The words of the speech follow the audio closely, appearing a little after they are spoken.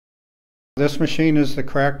This machine is the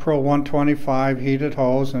Crack Pro 125 heated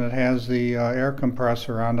hose, and it has the air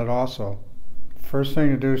compressor on it also. First thing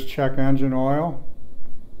to do is check engine oil,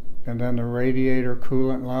 and then the radiator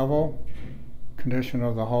coolant level, condition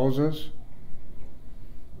of the hoses.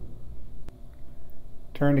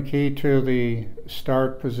 Turn the key to the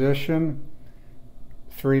start position.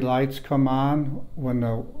 3 lights come on. When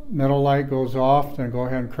the middle light goes off, then go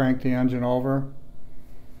ahead and crank the engine over.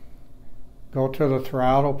 Go to the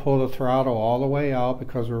throttle, pull the throttle all the way out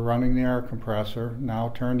because we're running the air compressor. Now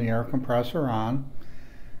turn the air compressor on.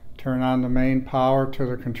 Turn on the main power to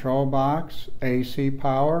the control box, AC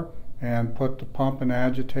power, and put the pump and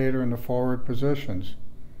agitator in the forward positions.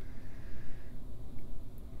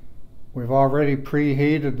 We've already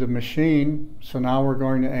preheated the machine, so now we're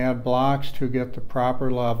going to add blocks to get the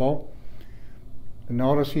proper level. And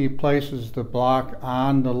notice he places the block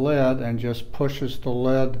on the lid and just pushes the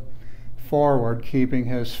lid forward, keeping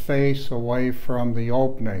his face away from the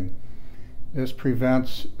opening. This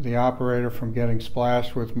prevents the operator from getting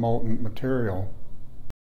splashed with molten material.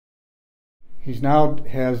 He now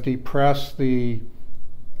has depressed the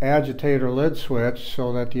agitator lid switch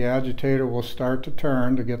so that the agitator will start to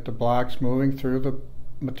turn to get the blocks moving through the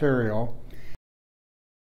material.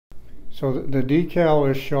 So the decal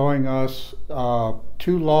is showing us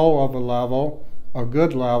too low of a level, a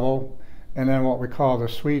good level, and then what we call the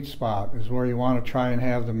sweet spot is where you want to try and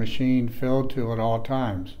have the machine filled to at all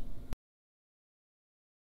times.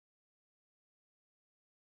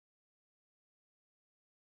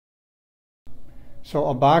 So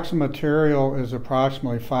a box of material is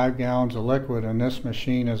approximately 5 gallons of liquid, and this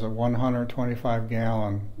machine is a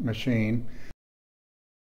 125-gallon machine.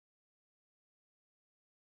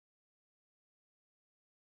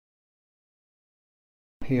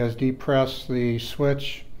 He has depressed the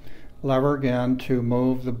switch lever again to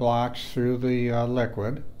move the blocks through the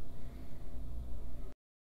liquid.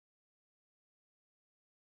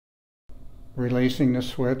 Releasing the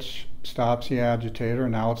switch stops the agitator.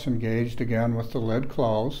 Now it's engaged again with the lid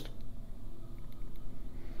closed.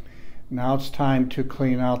 Now it's time to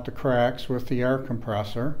clean out the cracks with the air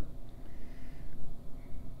compressor.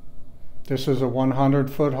 This is a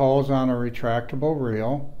 100-foot hose on a retractable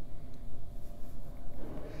reel.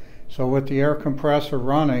 So with the air compressor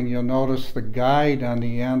running, you'll notice the guide on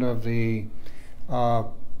the end of the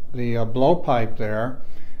blowpipe there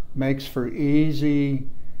makes for easy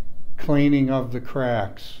cleaning of the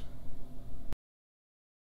cracks.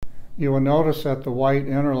 You will notice that the white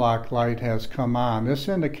interlock light has come on. This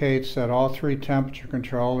indicates that all 3 temperature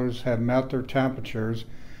controllers have met their temperatures.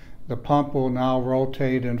 The pump will now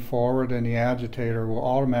rotate and forward, and the agitator will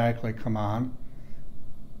automatically come on.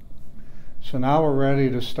 So now we're ready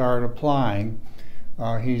to start applying.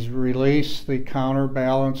 He's released the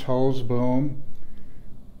counterbalance hose boom.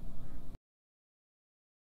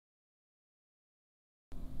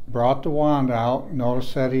 Brought the wand out.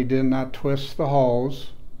 Notice that he did not twist the hose.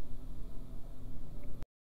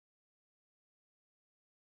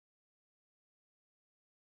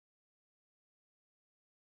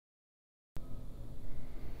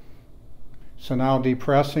 So now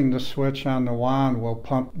depressing the switch on the wand will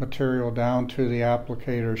pump material down to the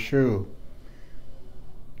applicator shoe.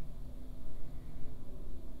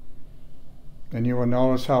 And you will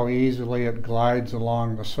notice how easily it glides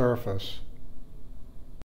along the surface.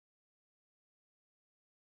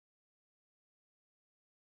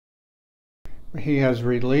 He has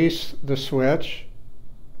released the switch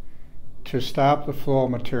to stop the flow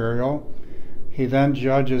of material. He then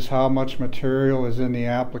judges how much material is in the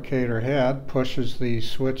applicator head, pushes the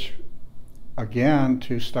switch again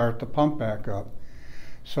to start the pump back up.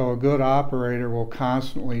 So a good operator will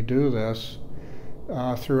constantly do this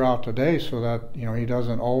throughout the day so that he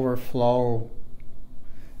doesn't overflow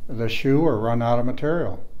the shoe or run out of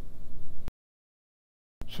material.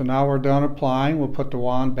 So now we're done applying. We'll put the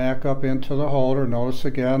wand back up into the holder. Notice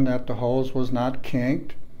again that the hose was not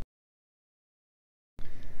kinked.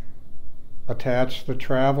 Attach the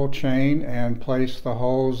travel chain and place the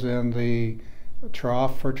hose in the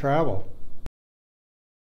trough for travel.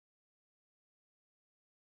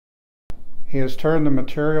 He has turned the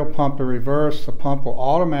material pump to reverse. The pump will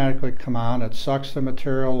automatically come on. It sucks the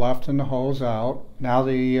material left in the hose out. Now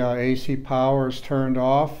the AC power is turned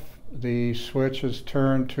off. The switch is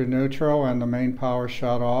turned to neutral and the main power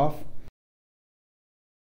shut off.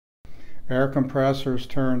 Air compressor is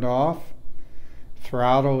turned off.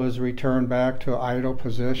 Throttle is returned back to idle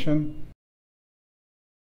position.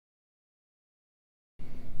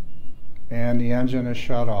 And the engine is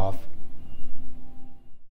shut off.